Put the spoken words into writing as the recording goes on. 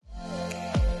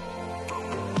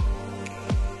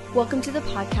Welcome to the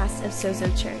podcast of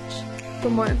Sozo Church. For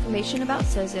more information about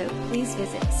Sozo, please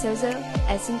visit sozosntx.com.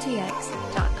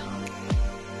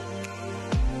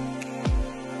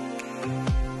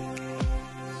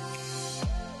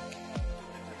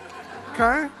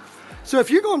 Okay? So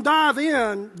if you're going to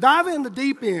dive in the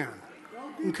deep end.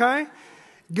 Okay?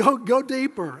 Go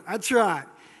deeper. That's right.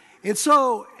 And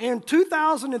so in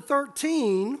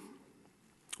 2013,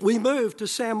 we moved to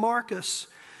San Marcos.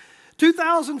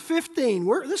 2015,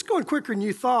 this is going quicker than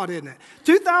you thought, isn't it?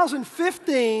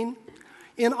 2015,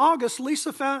 in August,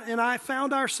 Lisa and I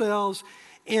found ourselves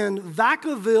in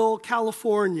Vacaville,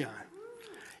 California.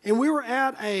 And we were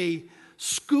at a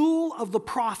school of the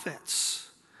prophets.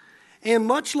 And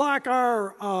much like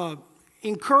our our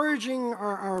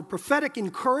prophetic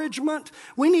encouragement,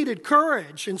 we needed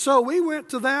courage. And so we went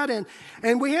to that, and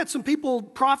we had some people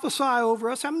prophesy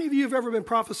over us. How many of you have ever been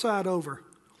prophesied over?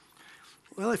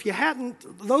 Well, if you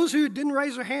hadn't, those who didn't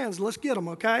raise their hands, let's get them,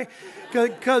 okay?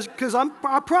 Because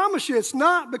I promise you, it's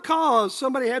not because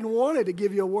somebody hadn't wanted to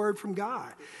give you a word from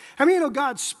God. How many of you know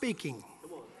God's speaking?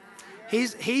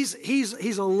 He's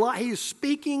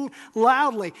speaking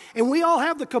loudly, and we all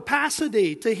have the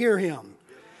capacity to hear Him.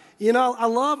 You know, I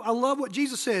love what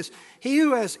Jesus says. He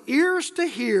who has ears to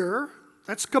hear,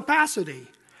 that's capacity.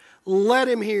 Let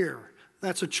him hear.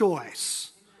 That's a choice.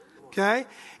 Okay?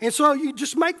 And so you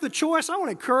just make the choice. I want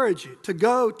to encourage you to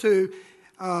go to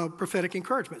prophetic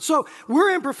encouragement. So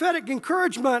we're in prophetic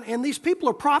encouragement, and these people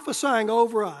are prophesying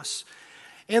over us.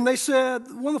 And they said,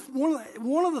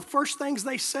 one of the first things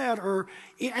they said, or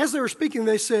as they were speaking,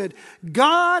 they said,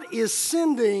 God is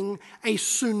sending a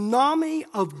tsunami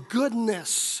of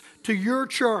goodness to your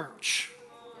church.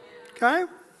 Okay?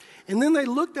 And then they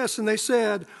looked at us and they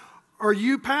said, are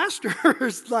you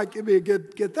pastors? Like, it'd be a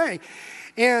good thing.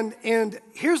 And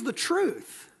here's the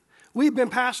truth. We've been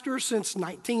pastors since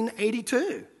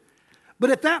 1982. But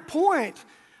at that point,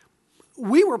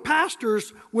 we were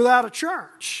pastors without a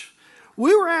church.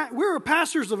 We were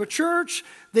pastors of a church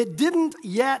that didn't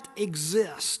yet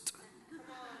exist.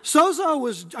 Sozo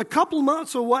was a couple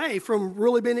months away from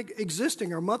really being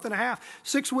existing, or a month and a half,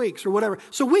 6 weeks, or whatever.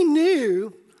 So we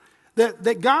knew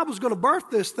that God was going to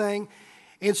birth this thing.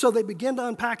 And so they began to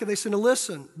unpack it. They said, now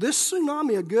listen, this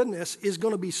tsunami of goodness is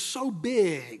going to be so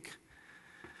big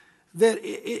that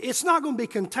it's not going to be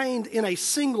contained in a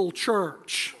single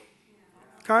church.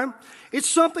 Okay? It's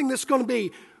something that's going to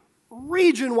be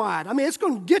region-wide. I mean, it's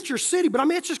going to get your city, but I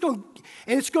mean, it's just going to,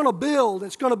 and it's going to build.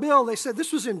 It's going to build. They said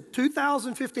this was in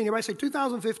 2015. Everybody say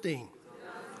 2015.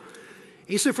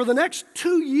 He said, for the next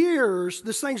 2 years,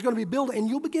 this thing's going to be built, and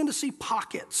you'll begin to see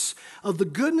pockets of the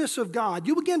goodness of God.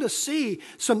 You'll begin to see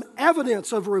some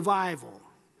evidence of revival.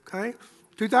 Okay?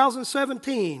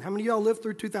 2017. How many of y'all lived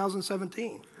through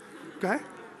 2017? Okay?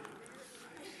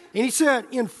 And he said,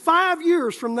 in 5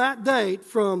 years from that date,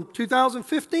 from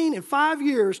 2015, in 5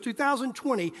 years,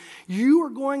 2020, you are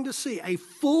going to see a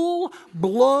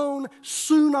full-blown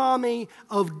tsunami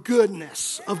of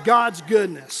goodness, of God's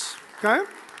goodness. Okay?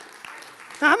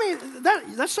 Now, I mean,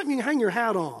 that's something you can hang your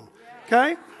hat on,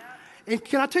 okay? And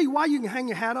can I tell you why you can hang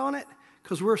your hat on it?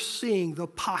 Because we're seeing the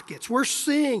pockets. We're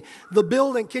seeing the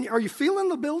building. Are you feeling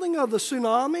the building of the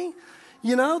tsunami?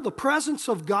 You know, the presence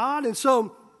of God. And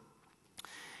so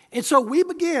we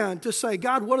began to say,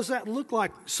 God, what does that look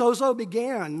like? Sozo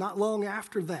began not long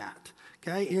after that,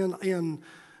 okay? In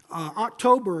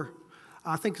October,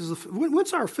 I think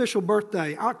when's our official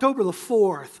birthday? October the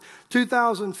 4th,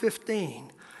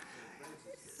 2015.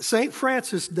 St.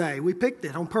 Francis Day. We picked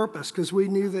it on purpose because we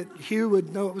knew that Hugh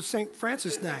would know it was St.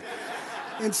 Francis Day.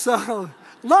 And so,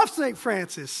 love St.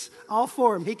 Francis. All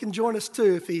for him. He can join us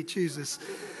too if he chooses.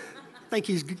 I think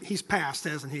he's passed,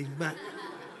 hasn't he? But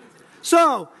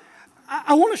so,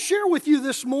 I want to share with you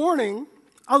this morning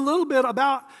a little bit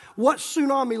about what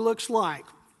tsunami looks like.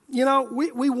 You know,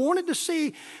 we wanted to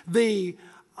see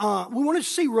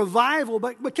revival,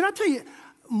 but can I tell you,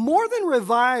 more than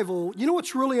revival, you know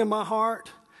what's really in my heart?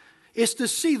 Is to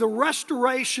see the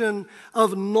restoration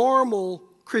of normal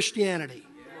Christianity.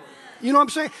 You know what I'm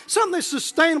saying? Something that's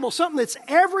sustainable, something that's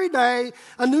every day,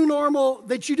 a new normal,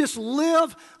 that you just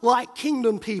live like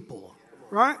kingdom people,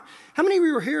 right? How many of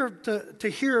you were here to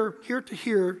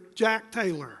hear Jack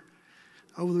Taylor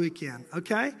over the weekend,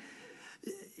 okay?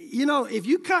 You know, if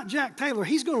you cut Jack Taylor,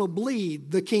 he's going to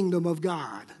bleed the kingdom of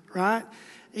God, right?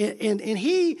 And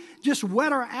he just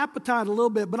whet our appetite a little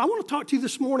bit. But I want to talk to you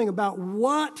this morning about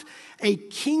what a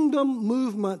kingdom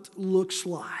movement looks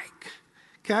like.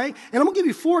 Okay? And I'm going to give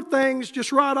you 4 things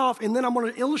just right off, and then I'm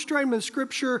going to illustrate them in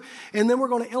Scripture, and then we're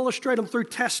going to illustrate them through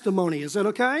testimony. Is that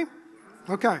okay?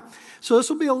 Okay. So this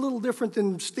will be a little different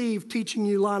than Steve teaching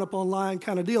you line up on line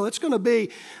kind of deal. It's going to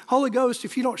be, Holy Ghost,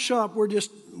 if you don't show up, we're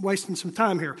just wasting some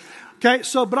time here. Okay,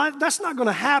 so, that's not going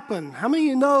to happen. How many of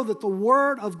you know that the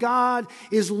Word of God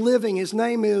is living? His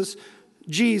name is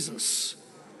Jesus.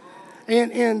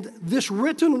 And this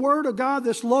written Word of God,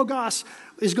 this Logos,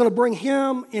 is going to bring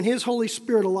Him and His Holy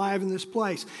Spirit alive in this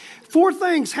place. 4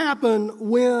 things happen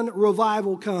when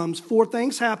revival comes. 4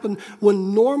 things happen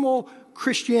when normal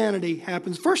Christianity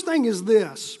happens. First thing is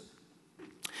this: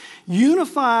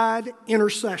 unified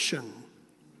intercession.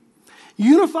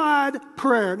 Unified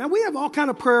prayer. Now, we have all kind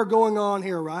of prayer going on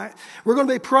here, right? We're going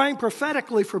to be praying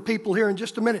prophetically for people here in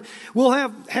just a minute. We'll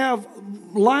have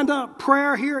lined up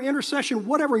prayer here, intercession,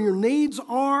 whatever your needs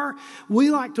are. We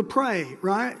like to pray,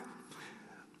 right?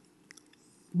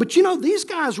 But you know, these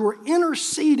guys were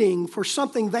interceding for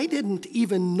something they didn't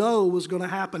even know was going to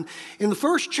happen. In the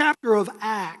first chapter of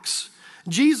Acts,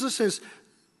 Jesus has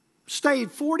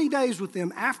stayed 40 days with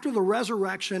them after the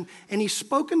resurrection, and He's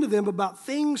spoken to them about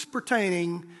things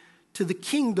pertaining to the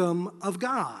kingdom of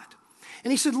God.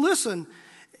 And He said, listen,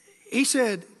 He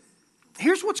said,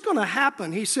 here's what's going to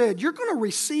happen. He said, you're going to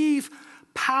receive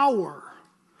power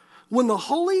when the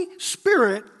Holy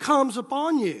Spirit comes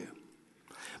upon you.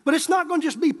 But it's not going to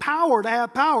just be power to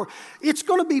have power. It's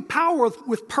going to be power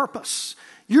with purpose.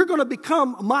 You're going to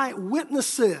become my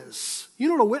witnesses. You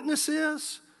know what a witness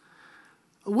is?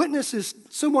 A witness is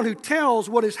someone who tells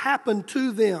what has happened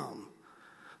to them.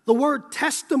 The word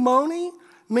testimony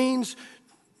means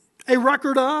a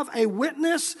record of, a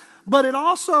witness, but it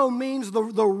also means the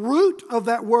root of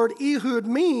that word, ehud,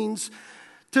 means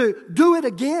to do it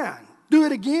again. Do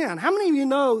it again. How many of you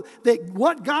know that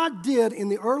what God did in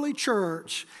the early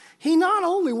church, He not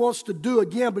only wants to do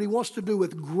again, but He wants to do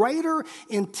with greater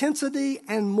intensity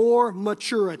and more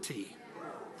maturity?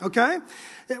 Okay?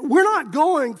 We're not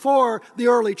going for the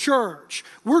early church.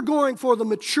 We're going for the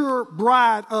mature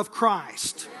bride of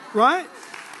Christ, right?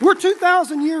 We're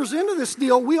 2,000 years into this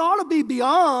deal. We ought to be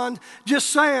beyond just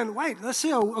saying, wait, let's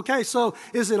see. Okay, so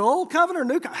is it old covenant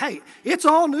or new covenant? Hey, it's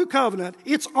all new covenant.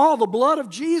 It's all the blood of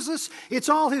Jesus. It's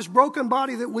all His broken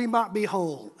body that we might be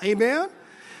whole. Amen?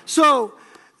 So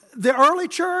the early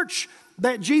church,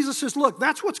 that Jesus says, look,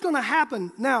 that's what's going to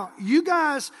happen. Now, you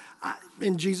guys,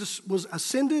 and Jesus was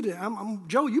ascended.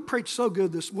 Joe, you preached so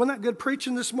good. Wasn't that good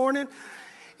preaching this morning?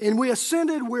 And we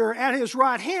ascended. We're at His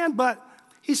right hand. But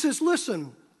He says,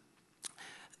 listen,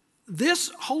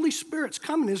 this Holy Spirit's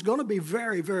coming is going to be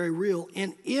very, very real.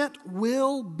 And it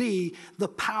will be the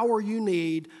power you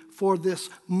need for this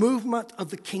movement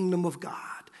of the kingdom of God.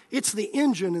 It's the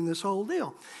engine in this whole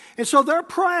deal. And so they're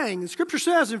praying. The Scripture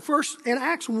says in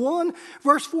Acts 1,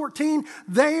 verse 14,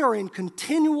 they are in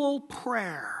continual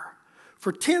prayer.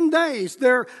 For 10 days,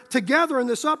 they're together in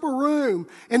this upper room,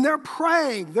 and they're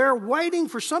praying. They're waiting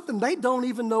for something. They don't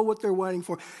even know what they're waiting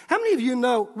for. How many of you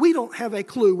know we don't have a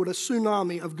clue what a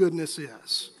tsunami of goodness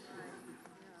is?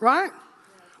 Right?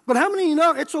 But how many of you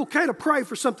know it's okay to pray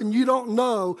for something you don't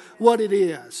know what it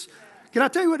is? Can I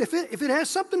tell you what, if it has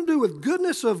something to do with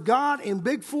goodness of God in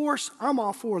big force, I'm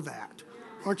all for that.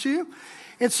 Aren't you?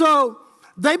 And so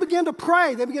they begin to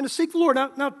pray. They begin to seek the Lord.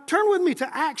 Now turn with me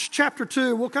to Acts chapter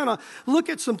 2. We'll kind of look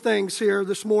at some things here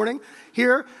this morning.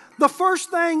 Here, the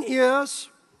first thing is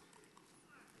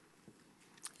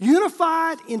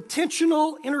unified,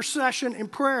 intentional intercession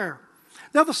and prayer.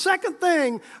 Now the second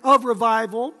thing of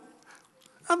revival,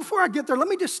 before I get there, let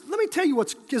me tell you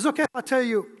is okay if I tell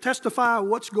you, testify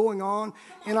what's going on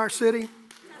in our city?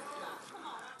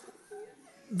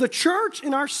 The church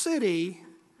in our city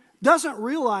doesn't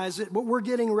realize it, but we're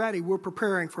getting ready. We're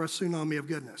preparing for a tsunami of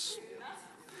goodness.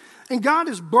 And God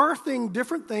is birthing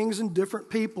different things in different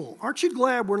people. Aren't you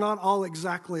glad we're not all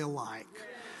exactly alike?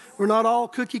 We're not all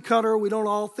cookie cutter. We don't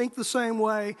all think the same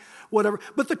way, whatever.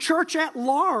 But the church at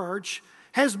large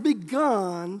has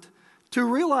begun to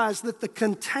realize that the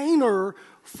container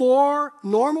for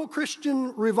normal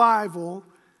Christian revival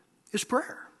is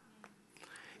prayer.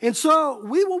 And so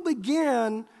we will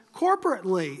begin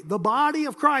corporately, the body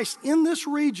of Christ in this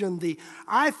region, the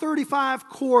I-35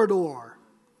 corridor,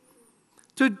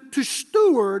 to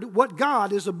steward what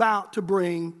God is about to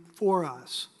bring for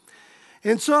us.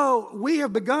 And so we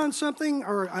have begun something,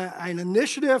 or an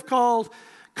initiative called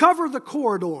Cover the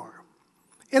Corridor.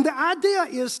 And the idea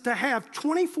is to have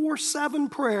 24/7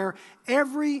 prayer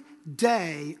every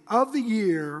day of the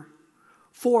year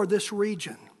for this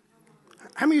region.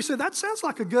 How many of you say, that sounds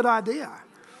like a good idea?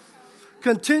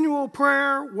 Continual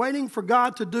prayer, waiting for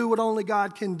God to do what only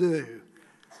God can do.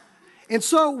 And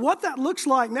so what that looks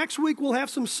like, next week we'll have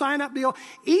some sign-up deal.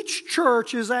 Each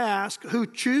church is asked, who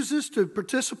chooses to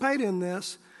participate in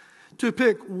this, to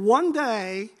pick one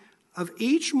day of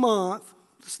each month,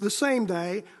 the same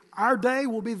day. Our day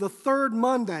will be the third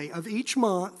Monday of each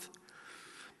month,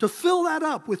 to fill that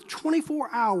up with 24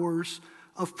 hours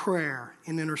of prayer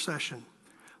and intercession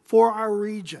for our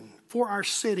region, for our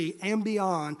city, and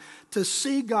beyond, to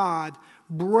see God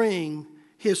bring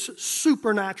His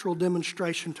supernatural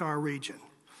demonstration to our region.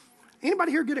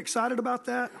 Anybody here get excited about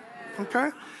that? Okay.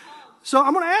 So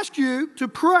I'm going to ask you to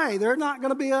pray. We're not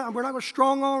going to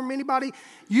strong arm anybody.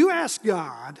 You ask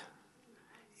God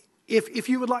if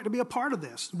you would like to be a part of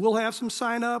this. We'll have some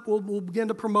sign up. We'll begin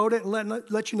to promote it and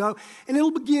let you know. And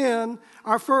it'll begin,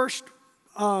 our first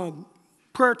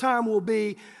prayer time will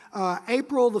be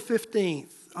April the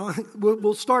 15th.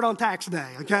 We'll start on tax day,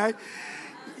 okay?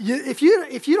 If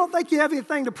you don't think you have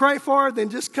anything to pray for, then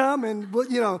just come and,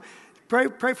 pray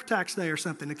for tax day or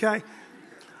something, okay?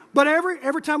 But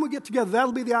every time we get together,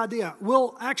 that'll be the idea.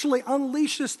 We'll actually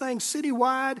unleash this thing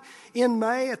citywide in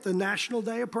May at the National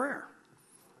Day of Prayer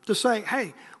to say,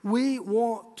 hey, we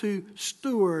want to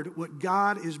steward what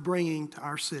God is bringing to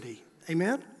our city.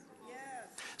 Amen? Yes.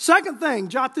 Second thing,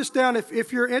 jot this down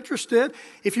if you're interested,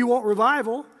 if you want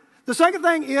revival. The second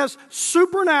thing is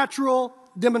supernatural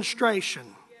demonstration.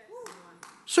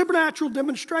 Supernatural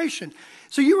demonstration.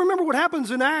 So you remember what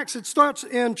happens in Acts. It starts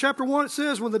in chapter 1. It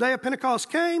says, when the day of Pentecost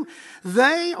came,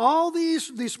 all these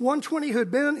 120 who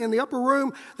had been in the upper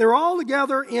room, they were all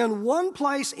together in one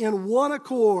place in one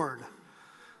accord.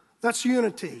 That's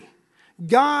unity.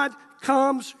 God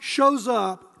comes, shows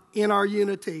up in our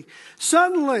unity.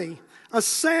 Suddenly, a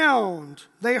sound,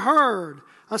 they heard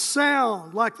a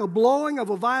sound like the blowing of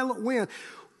a violent wind,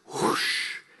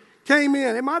 whoosh, came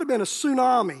in. It might have been a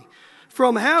tsunami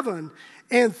from heaven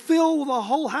and filled the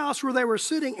whole house where they were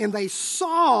sitting. And they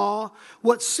saw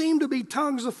what seemed to be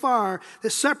tongues of fire that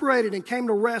separated and came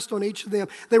to rest on each of them.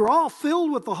 They were all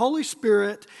filled with the Holy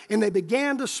Spirit, and they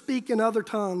began to speak in other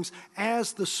tongues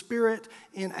as the Spirit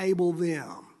enabled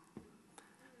them.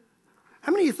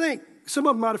 How many of you think some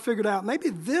of them might have figured out maybe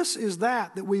this is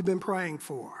that we've been praying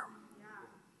for?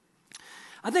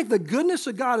 I think the goodness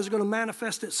of God is going to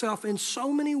manifest itself in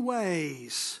so many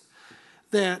ways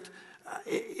that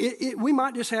we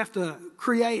might just have to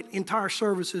create entire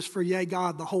services for Yay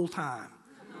God the whole time.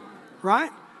 Right?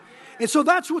 And so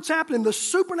that's what's happening. The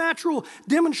supernatural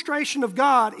demonstration of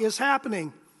God is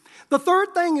happening. The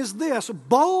third thing is this,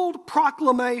 bold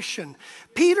proclamation.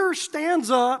 Peter stands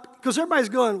up because everybody's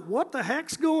going, what the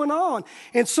heck's going on?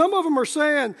 And some of them are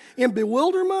saying in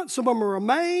bewilderment, some of them are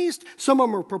amazed, some of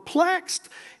them are perplexed,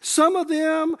 some of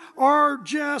them are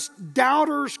just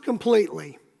doubters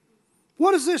completely.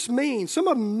 What does this mean? Some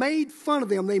of them made fun of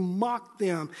them. They mocked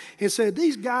them and said,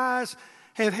 these guys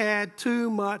have had too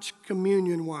much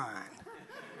communion wine.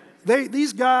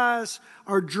 These guys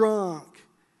are drunk.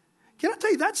 Can I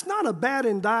tell you, that's not a bad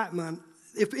indictment.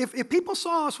 If people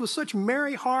saw us with such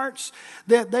merry hearts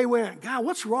that they went, God,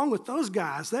 what's wrong with those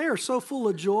guys? They are so full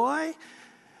of joy.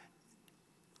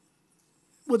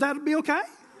 Would that be okay?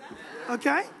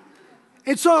 Okay?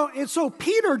 And so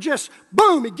Peter just,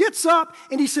 boom, he gets up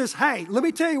and he says, hey, let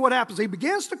me tell you what happens. He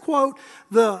begins to quote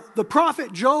the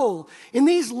prophet Joel. In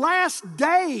these last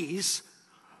days,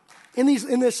 in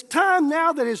this time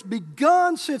now that has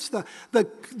begun since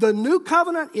the new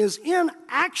covenant is in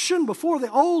action before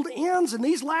the old ends, in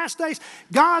these last days,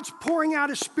 God's pouring out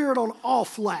His Spirit on all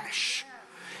flesh.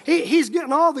 He's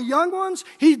getting all the young ones.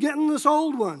 He's getting us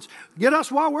old ones. Get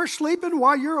us while we're sleeping,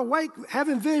 while you're awake,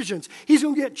 having visions. He's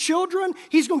going to get children.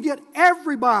 He's going to get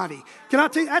everybody. Can I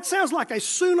tell you, that sounds like a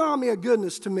tsunami of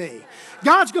goodness to me.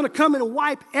 God's going to come and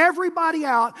wipe everybody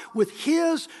out with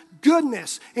His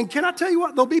goodness. And can I tell you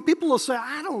what? There'll be people who'll say,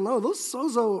 I don't know, those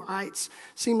Sozoites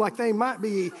seem like they might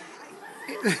be,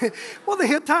 well, the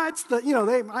Hittites, I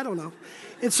don't know.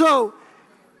 And so,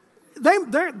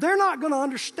 they're not going to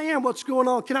understand what's going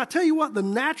on. Can I tell you what? The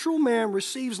natural man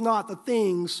receives not the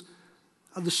things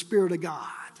of the Spirit of God.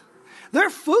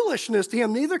 They're foolishness to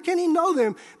him. Neither can he know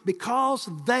them because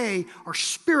they are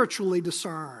spiritually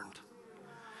discerned.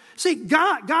 See,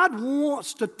 God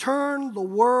wants to turn the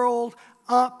world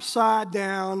upside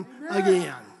down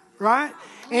again, right?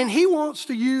 And He wants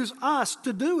to use us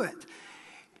to do it.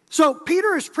 So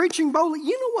Peter is preaching boldly.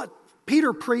 You know what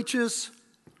Peter preaches?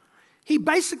 He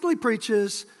basically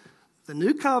preaches the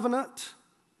new covenant,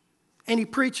 and he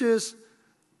preaches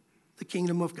the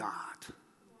kingdom of God.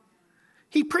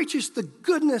 He preaches the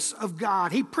goodness of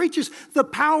God. He preaches the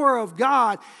power of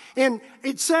God. And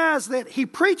it says that he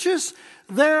preaches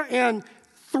there, and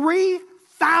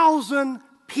 3,000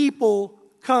 people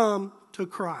come to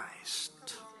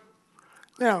Christ.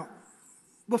 Now,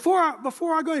 before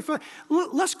I go any further,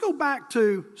 let's go back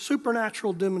to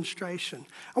supernatural demonstration.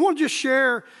 I want to just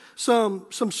share some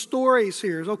stories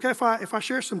here. Is it okay if I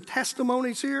share some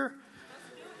testimonies here?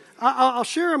 I'll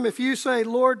share them if you say,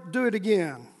 Lord, do it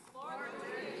again.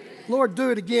 Lord, do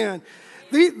it again.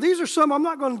 These are some, I'm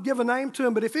not going to give a name to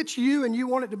them, but if it's you and you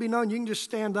want it to be known, you can just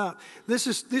stand up.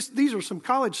 These are some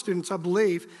college students, I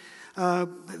believe.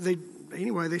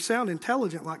 They sound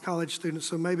intelligent like college students,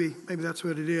 so maybe that's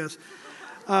what it is.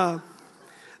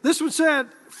 This one said,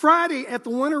 Friday at the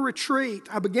winter retreat,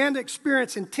 I began to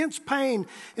experience intense pain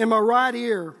in my right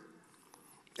ear.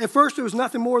 At first, it was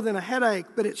nothing more than a headache,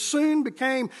 but it soon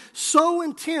became so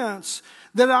intense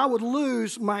that I would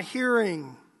lose my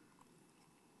hearing.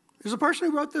 Is the person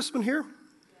who wrote this one here?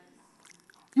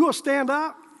 You want to stand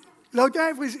up? Is it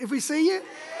okay if we see you?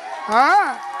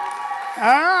 All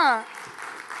right.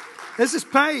 This is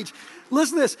Paige.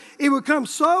 Listen to this. It would become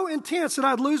so intense that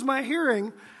I'd lose my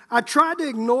hearing. I tried to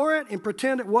ignore it and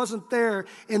pretend it wasn't there.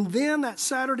 And then that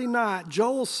Saturday night,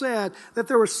 Joel said that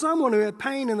there was someone who had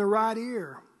pain in the right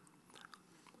ear.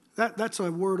 That's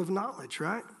a word of knowledge,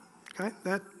 right? Okay,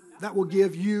 that will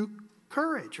give you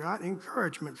courage, right?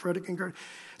 Encouragement, prophetic encouragement.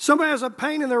 Somebody has a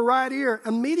pain in their right ear.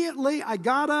 Immediately, I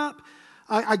got up.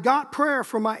 I got prayer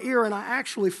from my ear, and I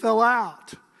actually fell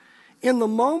out. In the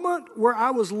moment where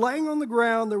I was laying on the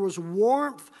ground, there was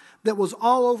warmth that was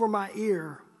all over my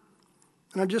ear.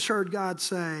 And I just heard God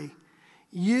say,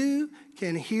 you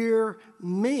can hear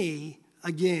me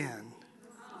again.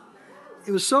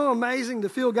 It was so amazing to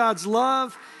feel God's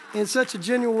love in such a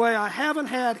genuine way. I haven't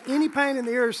had any pain in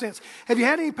the ear since. Have you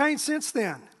had any pain since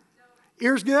then?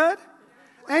 Ears good?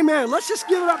 Amen. Let's just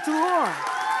give it up to the Lord.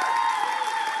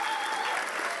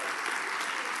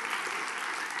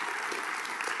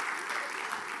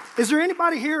 Is there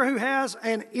anybody here who has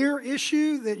an ear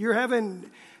issue that you're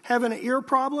having an ear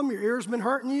problem? Your ear's been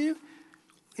hurting you?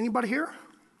 Anybody here?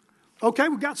 Okay,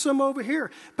 we've got some over here.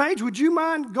 Paige, would you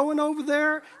mind going over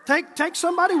there? Take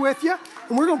somebody with you,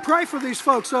 and we're going to pray for these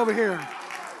folks over here.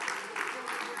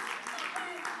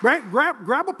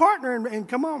 Grab a partner and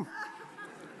come on.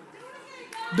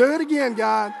 Do it again,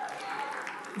 God.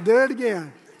 Do it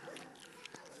again.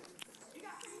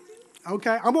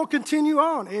 Okay, I'm going to continue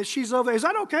on as she's over there. Is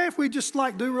that okay if we just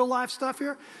do real life stuff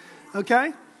here?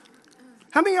 Okay?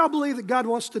 How many of y'all believe that God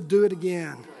wants to do it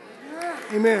again?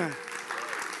 Amen.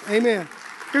 Amen.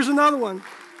 Here's another one.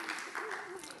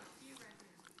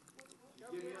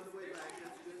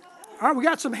 All right, we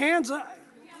got some hands up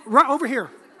right over here.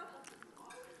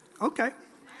 Okay.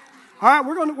 All right,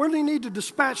 we're going to need to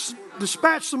dispatch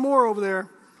some more over there.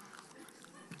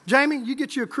 Jamie, you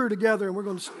get you a crew together, and we're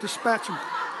going to dispatch them.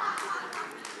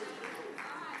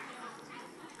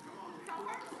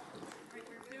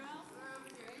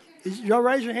 Y'all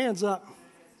raise your hands up.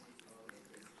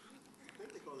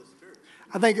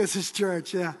 I think this is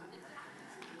church, yeah.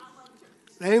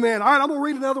 Amen. All right, I'm going to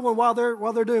read another one while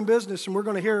they're doing business, and we're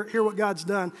going to hear what God's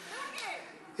done.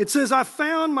 It says, I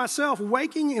found myself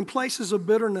waking in places of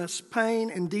bitterness, pain,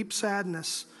 and deep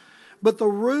sadness. But the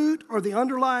root or the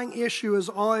underlying issue has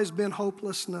always been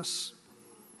hopelessness.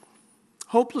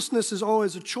 Hopelessness is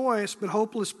always a choice, but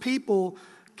hopeless people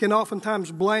can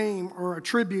oftentimes blame or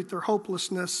attribute their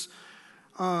hopelessness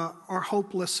or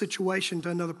hopeless situation to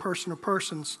another person or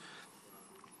persons.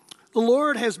 The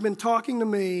Lord has been talking to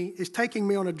me, is taking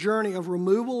me on a journey of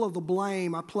removal of the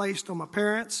blame I placed on my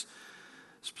parents,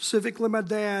 specifically my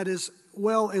dad, as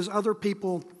well as other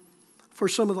people for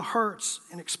some of the hurts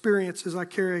and experiences I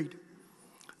carried.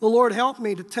 The Lord helped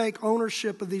me to take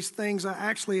ownership of these things I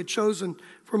actually had chosen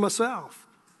for myself.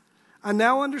 I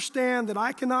now understand that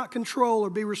I cannot control or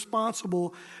be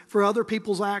responsible for other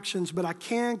people's actions, but I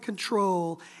can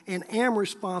control and am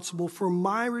responsible for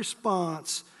my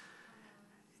response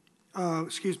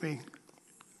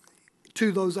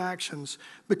to those actions.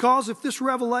 Because of this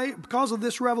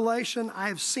revelation, I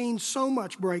have seen so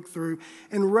much breakthrough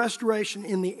and restoration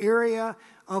in the area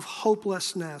of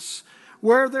hopelessness.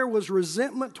 Where there was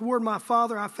resentment toward my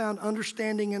father, I found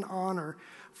understanding and honor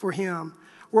for him.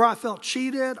 Where I felt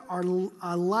cheated or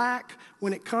I lack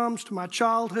when it comes to my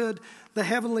childhood, the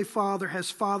Heavenly Father has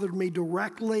fathered me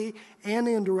directly and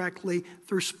indirectly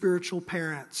through spiritual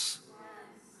parents.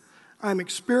 I'm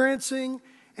experiencing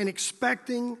and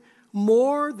expecting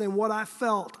more than what I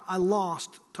felt I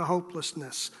lost to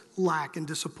hopelessness, lack, and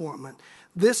disappointment.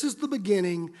 This is the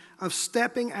beginning of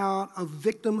stepping out of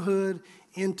victimhood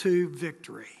into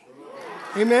victory.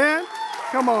 Amen?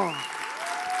 Come on.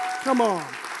 Come on.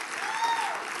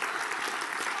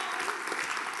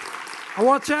 I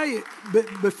want to tell you,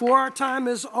 before our time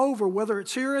is over, whether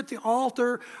it's here at the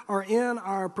altar or in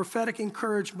our prophetic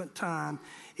encouragement time,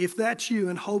 if that's you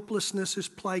and hopelessness is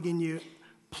plaguing you,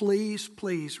 please,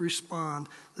 please respond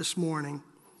this morning.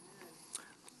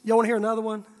 You want to hear another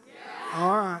one? Yeah.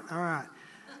 All right.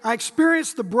 I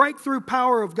experienced the breakthrough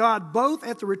power of God both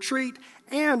at the retreat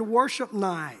and worship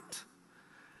night.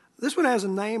 This one has a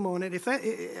name on it.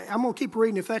 I'm going to keep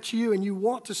reading. If that's you and you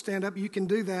want to stand up, you can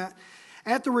do that.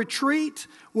 At the retreat,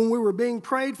 when we were being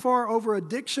prayed for over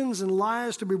addictions and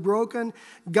lies to be broken,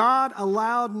 God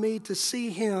allowed me to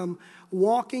see him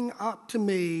walking up to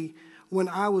me when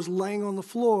I was laying on the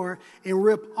floor and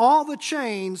rip all the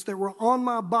chains that were on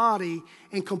my body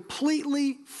and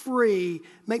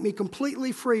make me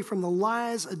completely free from the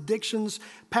lies, addictions,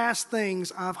 past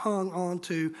things I've hung on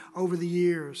to over the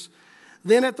years.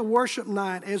 Then at the worship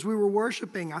night, as we were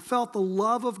worshiping, I felt the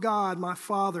love of God, my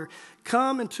Father,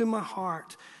 come into my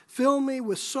heart, fill me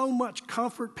with so much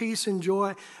comfort, peace, and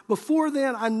joy. Before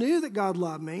then, I knew that God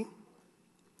loved me,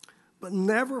 but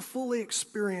never fully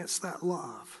experienced that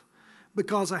love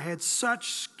because I had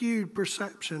such skewed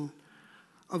perception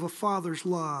of a father's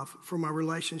love for my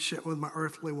relationship with my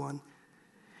earthly one.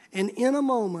 And in a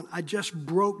moment, I just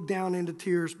broke down into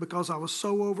tears because I was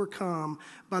so overcome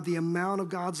by the amount of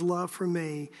God's love for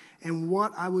me and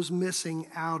what I was missing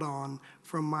out on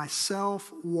from my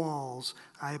self-walls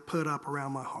I had put up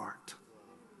around my heart.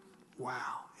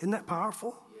 Wow. Isn't that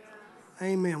powerful? Yeah.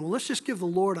 Amen. Well, let's just give the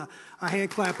Lord a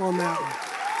hand clap on that one.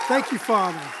 Thank you,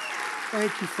 Father.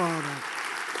 Thank you, Father.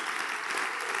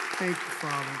 Thank you,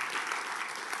 Father.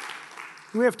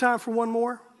 Do we have time for one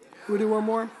more? Can we do one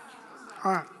more?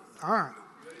 All right.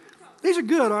 These are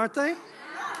good, aren't they?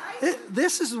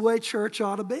 This is the way church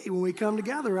ought to be when we come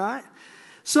together, right?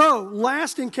 So,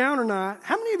 last encounter night.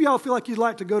 How many of y'all feel like you'd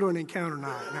like to go to an encounter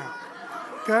night now?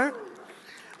 Okay?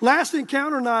 Last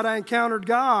encounter night, I encountered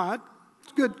God.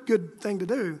 It's a good thing to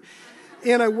do.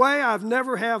 In a way I've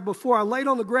never have before. I laid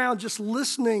on the ground just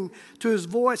listening to his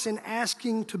voice and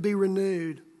asking to be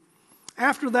renewed.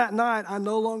 After that night, I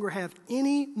no longer have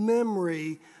any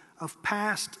memory of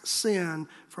past sin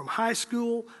from high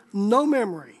school, no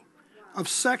memory of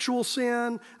sexual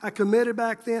sin I committed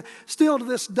back then. Still to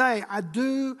this day, I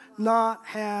do not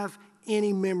have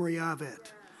any memory of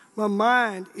it. My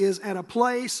mind is at a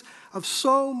place of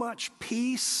so much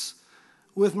peace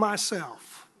with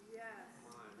myself.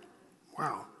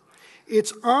 Wow.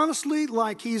 It's honestly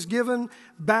like he's given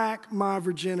back my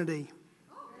virginity.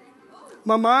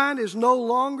 My mind is no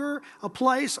longer a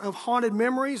place of haunted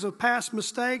memories of past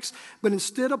mistakes, but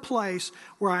instead a place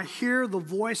where I hear the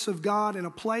voice of God in a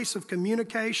place of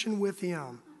communication with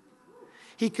him.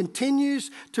 He continues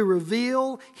to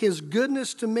reveal his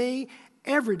goodness to me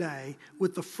every day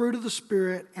with the fruit of the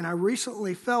Spirit, and I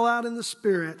recently fell out in the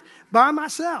Spirit by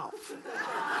myself.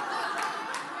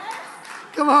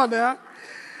 Come on now.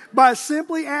 By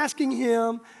simply asking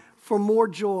him for more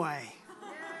joy.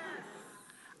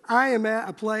 I am at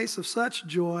a place of such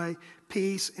joy,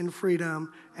 peace, and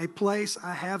freedom, a place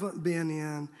I haven't been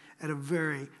in at a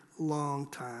very long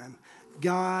time.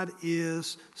 God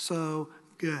is so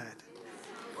good.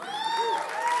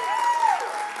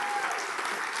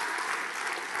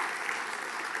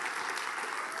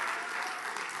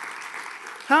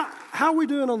 How are we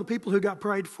doing on the people who got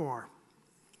prayed for?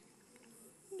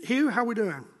 Hugh, how are we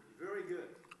doing? Very good.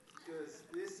 Because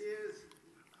this is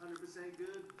 100%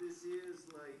 good. This is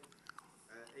like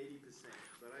 80%.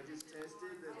 But I just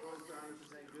tested. They're both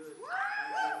 100% good.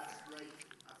 I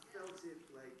felt it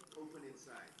like open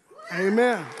inside.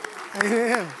 Amen.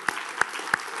 Amen.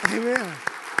 Amen.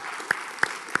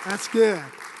 That's good.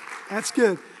 That's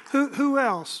good. Who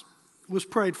else was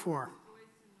prayed for?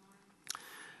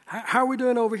 How are we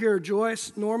doing over here,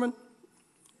 Joyce, Norman?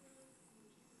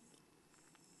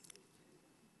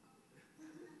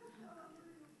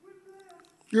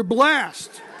 You're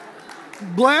blessed.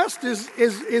 Blessed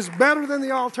is better than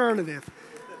the alternative.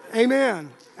 Amen.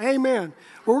 Amen.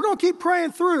 Well, we're going to keep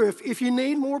praying through. If you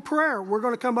need more prayer, we're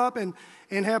going to come up and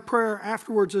have prayer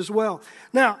afterwards as well.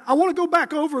 Now, I want to go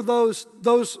back over those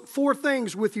four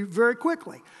things with you very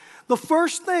quickly. The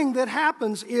first thing that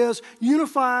happens is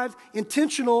unified,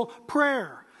 intentional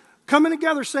prayer. Coming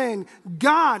together saying,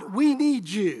 God, we need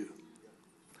you.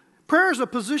 Prayer is a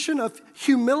position of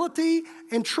humility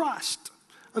and trust.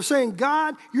 Of saying,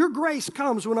 God, your grace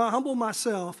comes when I humble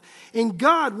myself. And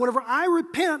God, whenever I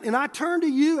repent and I turn to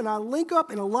you and I link up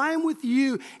and align with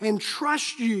you and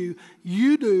trust you,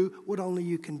 you do what only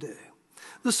you can do.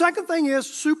 The second thing is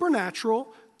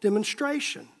supernatural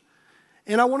demonstration.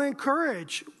 And I want to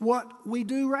encourage what we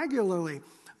do regularly.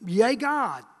 Yea,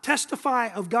 God. Testify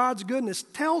of God's goodness.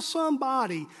 Tell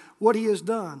somebody what he has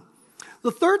done.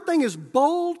 The third thing is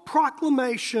bold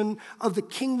proclamation of the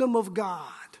kingdom of God.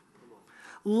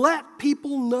 Let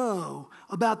people know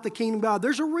about the kingdom of God.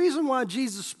 There's a reason why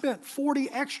Jesus spent 40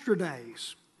 extra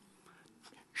days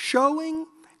showing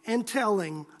and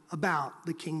telling about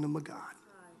the kingdom of God.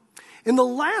 And the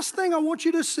last thing I want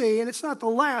you to see, and it's not the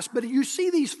last, but you see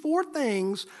these four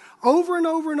things over and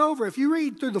over and over. If you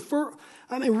read through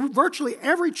virtually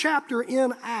every chapter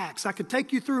in Acts, I could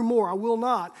take you through more, I will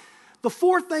not. The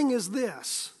fourth thing is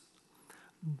this: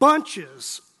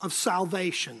 bunches of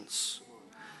salvations,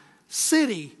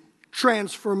 city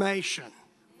transformation.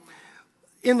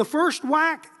 In the first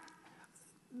whack,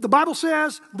 the Bible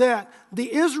says that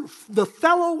the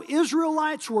fellow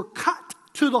Israelites were cut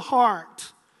to the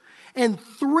heart. And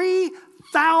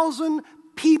 3,000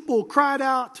 people cried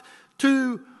out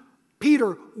to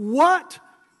Peter, "What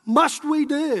must we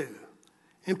do?"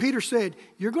 And Peter said,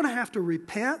 "You're going to have to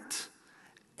repent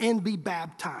and be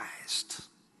baptized."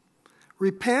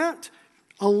 Repent,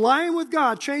 align with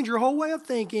God, change your whole way of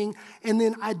thinking, and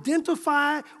then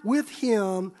identify with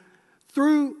him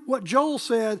through what Joel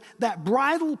said, that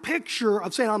bridal picture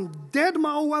of saying, I'm dead to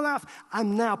my own way of life,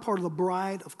 I'm now part of the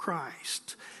bride of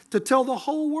Christ. To tell the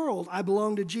whole world I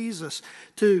belong to Jesus.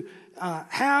 To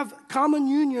have common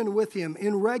union with him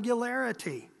in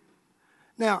regularity.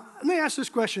 Now, let me ask this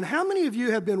question. How many of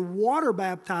you have been water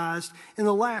baptized in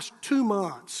the last 2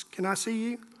 months? Can I see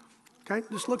you? Okay,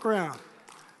 just look around.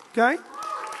 Okay?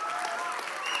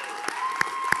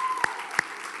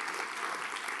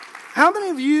 How many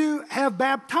of you have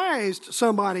baptized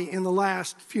somebody in the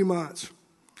last few months?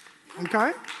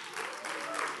 Okay?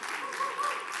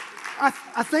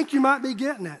 I think you might be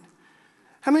getting it.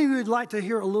 How many of you would like to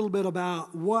hear a little bit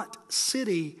about what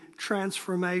city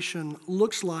transformation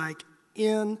looks like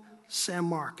in San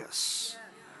Marcos?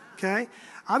 Okay?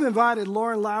 I've invited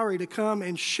Lauren Lowry to come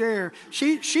and share.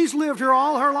 She's lived here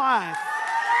all her life.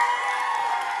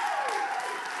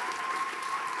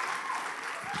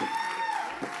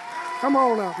 Come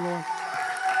on up, Lauren.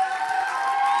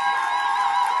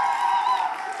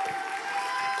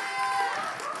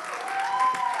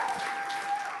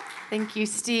 Thank you,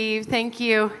 Steve. Thank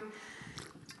you.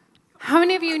 How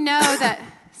many of you know that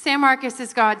San Marcos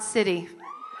is God's city?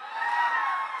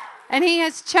 And he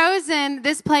has chosen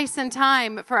this place and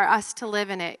time for us to live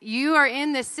in it. You are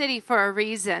in this city for a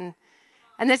reason.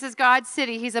 And this is God's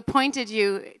city. He's appointed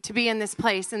you to be in this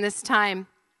place, in this time.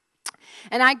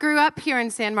 And I grew up here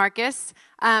in San Marcos.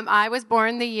 I was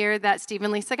born the year that Steve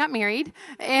and Lisa got married.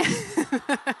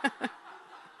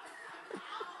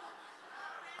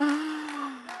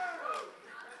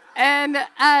 And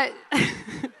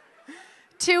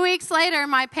 2 weeks later,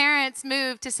 my parents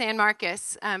moved to San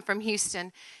Marcos from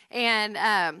Houston and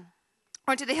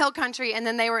went to the Hill Country, and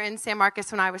then they were in San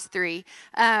Marcos when I was 3.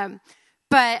 So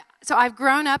I've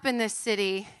grown up in this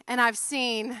city, and I've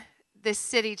seen this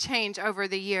city change over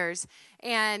the years.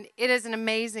 And it is an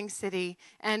amazing city.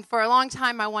 And for a long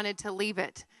time, I wanted to leave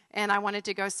it, and I wanted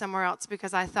to go somewhere else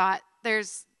because I thought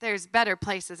there's better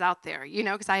places out there,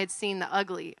 because I had seen the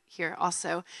ugly here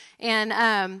also.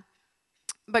 And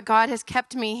but God has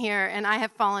kept me here, and I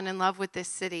have fallen in love with this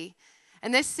city.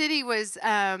 And this city was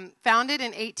founded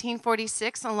in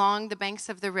 1846 along the banks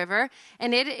of the river,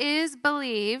 and it is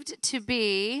believed to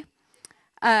be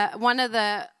among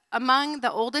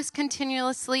the oldest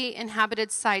continuously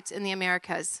inhabited sites in the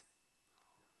Americas.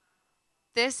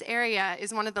 This area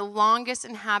is one of the longest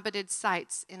inhabited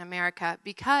sites in America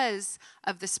because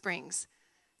of the springs.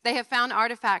 They have found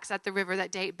artifacts at the river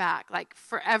that date back, like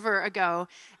forever ago.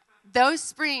 Those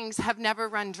springs have never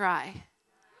run dry.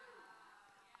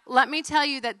 Let me tell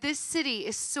you that this city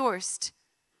is sourced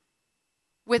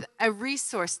with a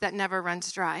resource that never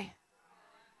runs dry.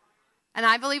 And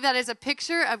I believe that is a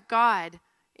picture of God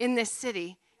in this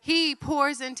city. He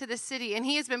pours into the city, and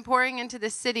he has been pouring into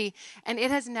the city, and it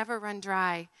has never run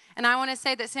dry. And I want to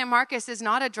say that San Marcos is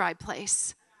not a dry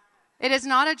place. It is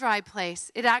not a dry place.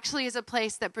 It actually is a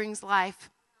place that brings life.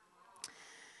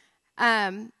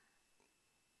 And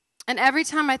every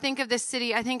time I think of this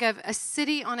city, I think of a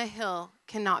city on a hill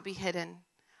cannot be hidden.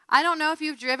 I don't know if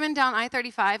you've driven down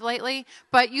I-35 lately,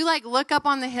 but you look up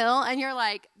on the hill and you're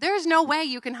like, there's no way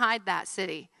you can hide that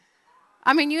city.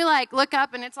 I mean, you look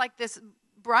up and it's like this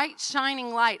bright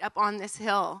shining light up on this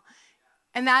hill.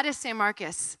 And that is San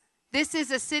Marcos. This is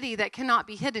a city that cannot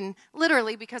be hidden,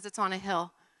 literally because it's on a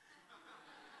hill.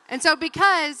 And so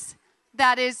because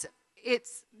that is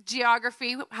its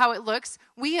geography, how it looks,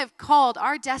 we have called,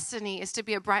 our destiny is to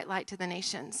be a bright light to the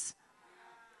nations.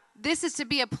 This is to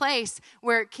be a place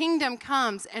where kingdom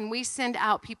comes and we send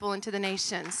out people into the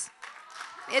nations.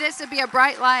 It is to be a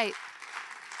bright light.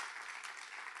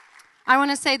 I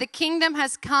want to say the kingdom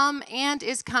has come and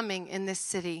is coming in this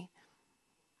city.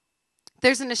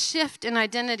 There's a shift in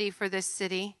identity for this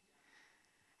city.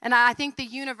 And I think the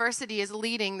university is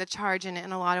leading the charge in it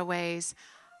in a lot of ways.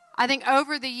 I think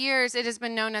over the years, it has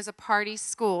been known as a party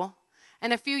school.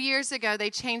 And a few years ago, they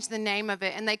changed the name of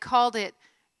it, and they called it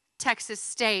Texas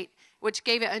State, which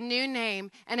gave it a new name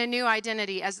and a new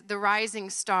identity as the Rising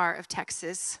Star of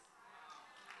Texas.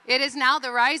 It is now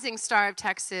the Rising Star of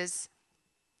Texas.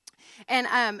 And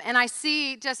I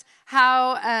see just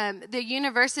how the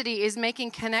university is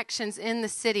making connections in the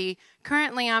city.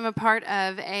 Currently, I'm a part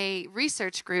of a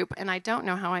research group, and I don't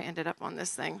know how I ended up on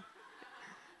this thing.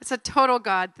 It's a total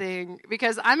God thing,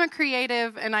 because I'm a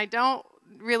creative, and I don't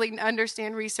really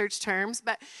understand research terms,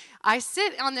 but I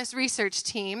sit on this research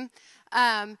team,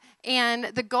 and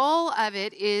the goal of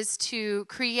it is to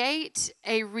create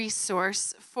a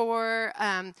resource for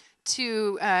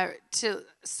to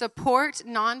support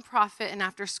nonprofit and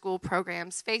after-school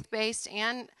programs, faith-based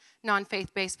and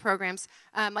non-faith-based programs,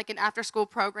 like in after-school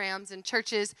programs and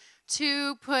churches,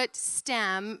 to put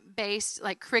STEM-based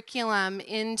like curriculum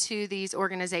into these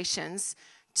organizations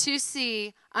to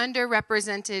see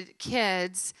underrepresented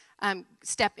kids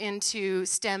step into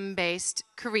STEM-based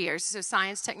careers, so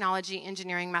science, technology,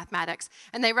 engineering, mathematics.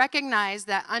 And they recognize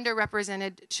that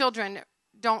underrepresented children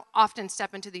don't often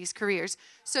step into these careers.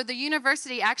 So the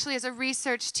university actually has a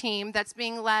research team that's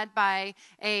being led by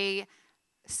a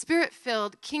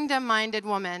spirit-filled, kingdom-minded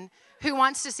woman who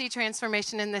wants to see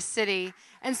transformation in this city.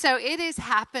 And so it is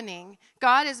happening.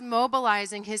 God is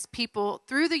mobilizing his people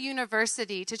through the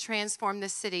university to transform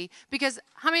this city. Because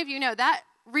how many of you know that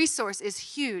resource is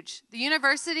huge? The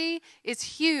university is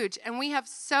huge, and we have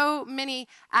so many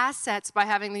assets by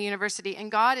having the university,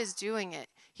 and God is doing it.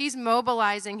 He's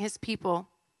mobilizing his people.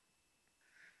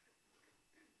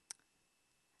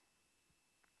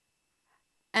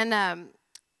 And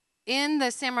in the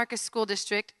San Marcos School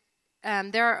District,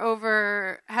 there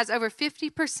are has over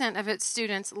 50% of its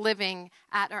students living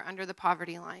at or under the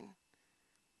poverty line.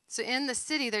 So in the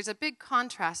city, there's a big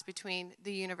contrast between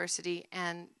the university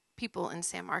and people in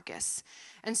San Marcos.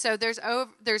 And so there's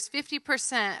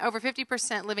 50%, over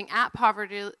 50% living at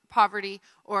poverty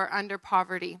or under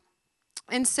poverty.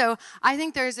 And so I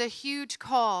think there's a huge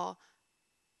call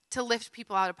to lift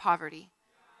people out of poverty.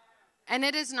 And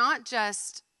it is not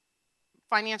just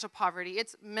financial poverty,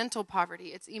 it's mental poverty,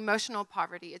 it's emotional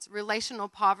poverty, it's relational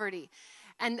poverty.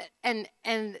 And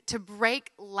to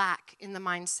break lack in the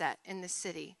mindset in the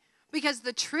city. Because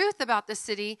the truth about the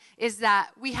city is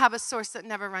that we have a source that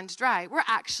never runs dry. We're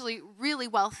actually really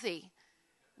wealthy.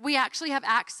 We actually have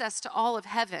access to all of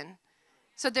heaven.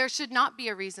 So there should not be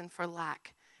a reason for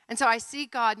lack. And so I see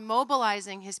God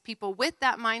mobilizing his people with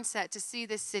that mindset to see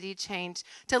this city change,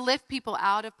 to lift people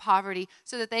out of poverty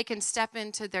so that they can step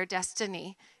into their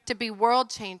destiny, to be world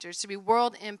changers, to be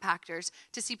world impactors,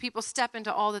 to see people step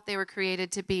into all that they were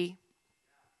created to be.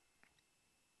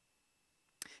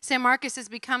 San Marcos is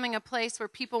becoming a place where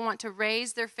people want to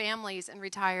raise their families and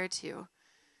retire to.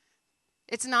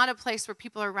 It's not a place where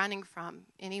people are running from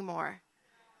anymore.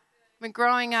 When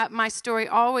growing up, my story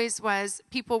always was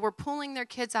people were pulling their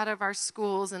kids out of our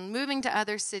schools and moving to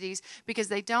other cities because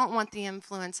they don't want the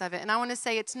influence of it. And I want to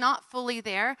say it's not fully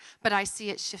there, but I see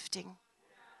it shifting.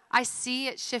 I see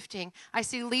it shifting. I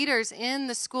see leaders in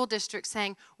the school district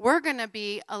saying, we're going to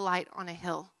be a light on a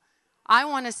hill. I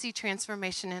want to see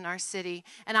transformation in our city,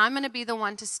 and I'm going to be the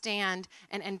one to stand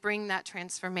and bring that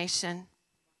transformation.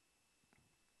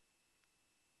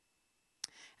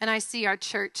 And I see our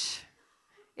church.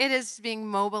 It is being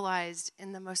mobilized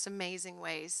in the most amazing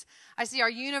ways. I see our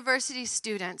university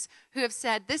students who have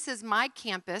said, this is my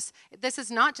campus. This is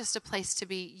not just a place to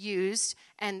be used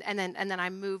and then I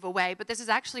move away, but this is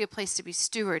actually a place to be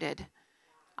stewarded.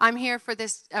 I'm here for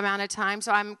this amount of time,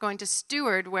 so I'm going to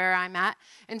steward where I'm at.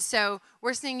 And so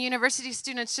we're seeing university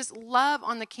students just love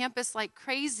on the campus like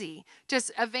crazy,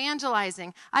 just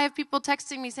evangelizing. I have people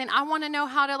texting me saying, I want to know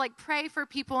how to pray for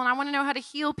people, and I want to know how to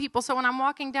heal people. So when I'm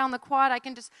walking down the quad, I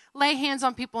can just lay hands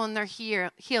on people and they're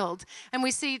healed. And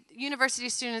we see university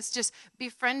students just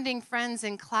befriending friends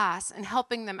in class and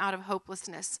helping them out of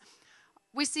hopelessness.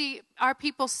 We see our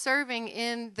people serving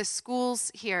in the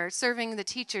schools here, serving the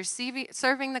teachers,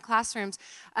 serving the classrooms,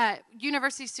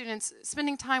 university students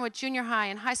spending time with junior high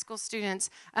and high school students,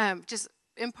 just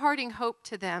imparting hope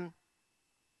to them.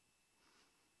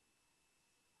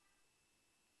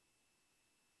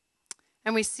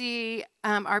 And we see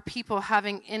our people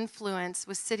having influence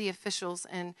with city officials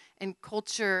and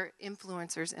culture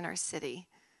influencers in our city.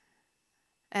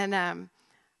 And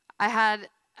I had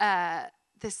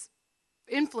this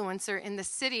influencer in the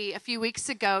city a few weeks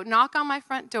ago knock on my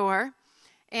front door,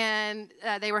 and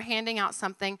they were handing out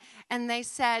something, and they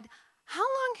said, how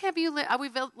long have you lived?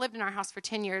 We've lived in our house for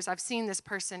 10 years. I've seen this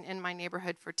person in my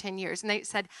neighborhood for 10 years. And they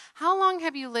said, how long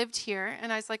have you lived here?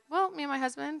 And I was like, well, me and my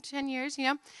husband, 10 years, you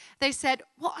know. They said,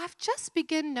 well, I've just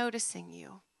begun noticing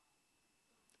you.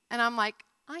 And I'm like,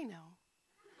 I know.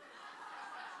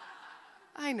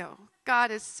 I know.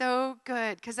 God is so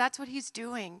good, because that's what he's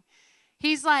doing.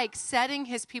 He's like setting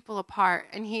his people apart,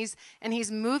 and he's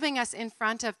moving us in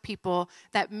front of people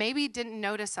that maybe didn't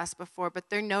notice us before, but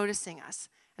they're noticing us.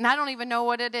 And I don't even know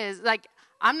what it is. Like,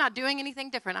 I'm not doing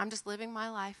anything different. I'm just living my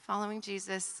life, following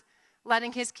Jesus,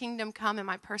 letting his kingdom come in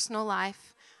my personal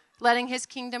life, letting his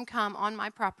kingdom come on my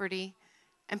property,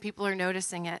 and people are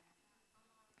noticing it.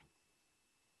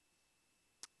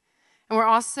 And we're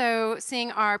also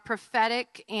seeing our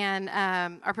prophetic and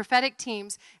our prophetic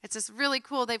teams. It's just really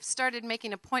cool. They've started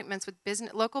making appointments with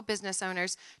local business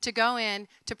owners to go in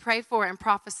to pray for and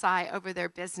prophesy over their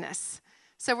business.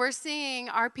 So we're seeing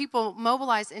our people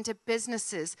mobilize into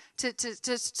businesses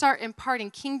to start imparting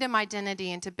kingdom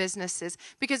identity into businesses,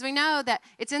 because we know that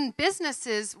it's in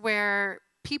businesses where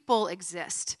people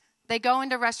exist. They go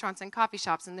into restaurants and coffee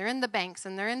shops, and they're in the banks,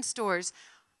 and they're in stores.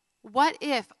 What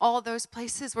if all those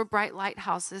places were bright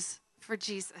lighthouses for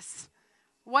Jesus?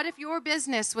 What if your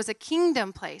business was a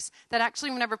kingdom place that actually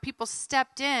whenever people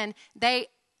stepped in, they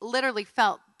literally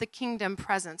felt the kingdom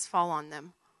presence fall on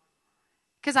them?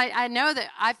 Because I know that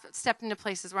I've stepped into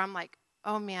places where I'm like,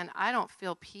 oh man, I don't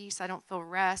feel peace. I don't feel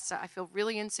rest. I feel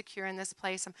really insecure in this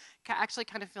place. I'm actually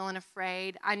kind of feeling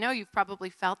afraid. I know you've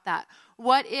probably felt that.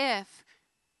 What if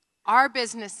our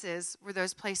businesses were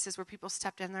those places where people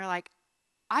stepped in, they're like,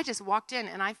 I just walked in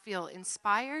and I feel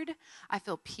inspired. I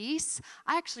feel peace.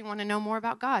 I actually want to know more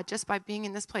about God just by being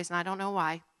in this place, and I don't know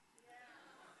why.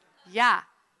 Yeah.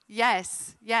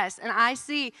 Yes. And I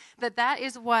see that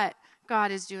is what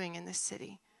God is doing in this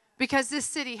city, because this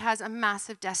city has a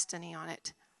massive destiny on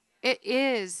it. It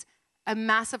is a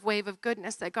massive wave of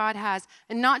goodness that God has,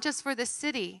 and not just for this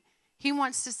city. He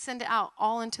wants to send it out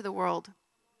all into the world.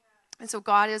 And so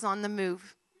God is on the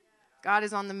move. God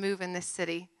is on the move in this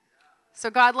city. So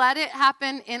God, let it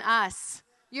happen in us.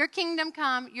 Your kingdom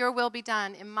come, your will be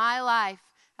done in my life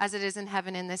as it is in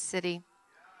heaven in this city.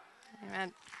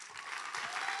 Amen.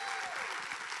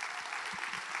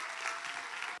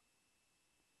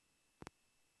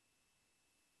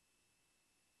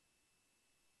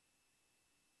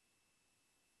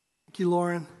 Thank you,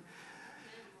 Lauren.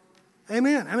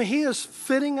 Amen. I mean, he is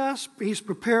fitting us. He's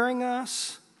preparing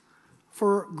us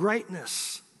for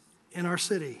greatness in our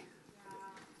city.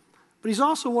 But he's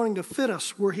also wanting to fit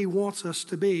us where he wants us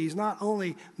to be. He's not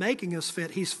only making us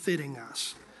fit, he's fitting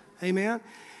us. Amen.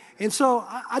 And so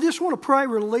I just want to pray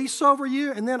release over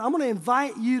you, and then I'm going to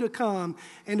invite you to come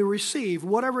and to receive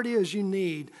whatever it is you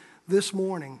need this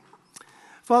morning.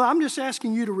 Father, I'm just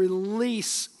asking you to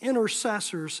release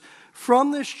intercessors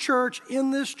from this church,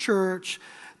 in this church,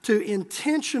 to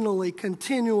intentionally,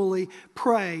 continually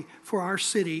pray for our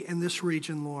city and this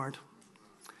region, Lord.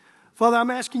 Father,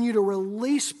 I'm asking you to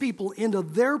release people into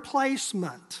their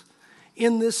placement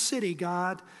in this city,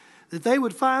 God, that they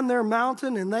would find their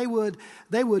mountain and they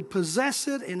would possess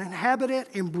it and inhabit it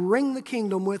and bring the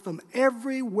kingdom with them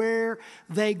everywhere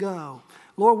they go.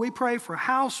 Lord, we pray for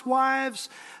housewives,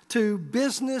 to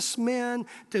businessmen,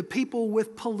 to people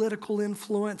with political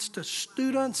influence, to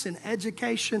students in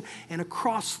education and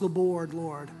across the board,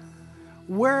 Lord.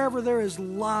 Wherever there is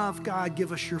love, God,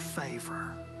 give us your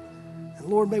favor. And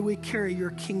Lord, may we carry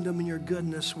your kingdom and your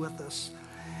goodness with us.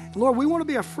 And Lord, we want to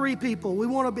be a free people. We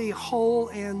want to be whole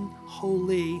and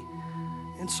holy.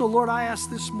 And so, Lord, I ask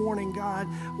this morning, God,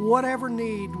 whatever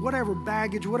need, whatever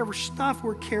baggage, whatever stuff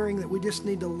we're carrying that we just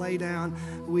need to lay down,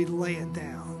 we lay it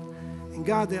down. And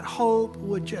God, that hope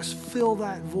would just fill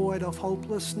that void of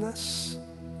hopelessness.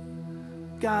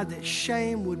 God, that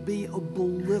shame would be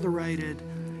obliterated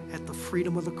at the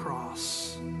freedom of the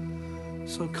cross.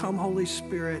 So come, Holy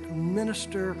Spirit,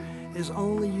 minister as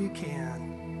only you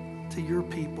can to your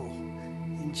people.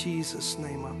 In Jesus'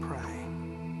 name I pray.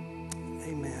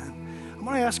 Amen. I'm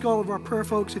going to ask all of our prayer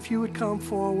folks if you would come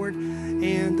forward,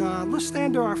 and let's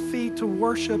stand to our feet to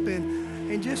worship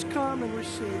and just come and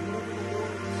receive whatever the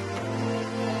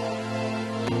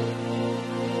Lord is.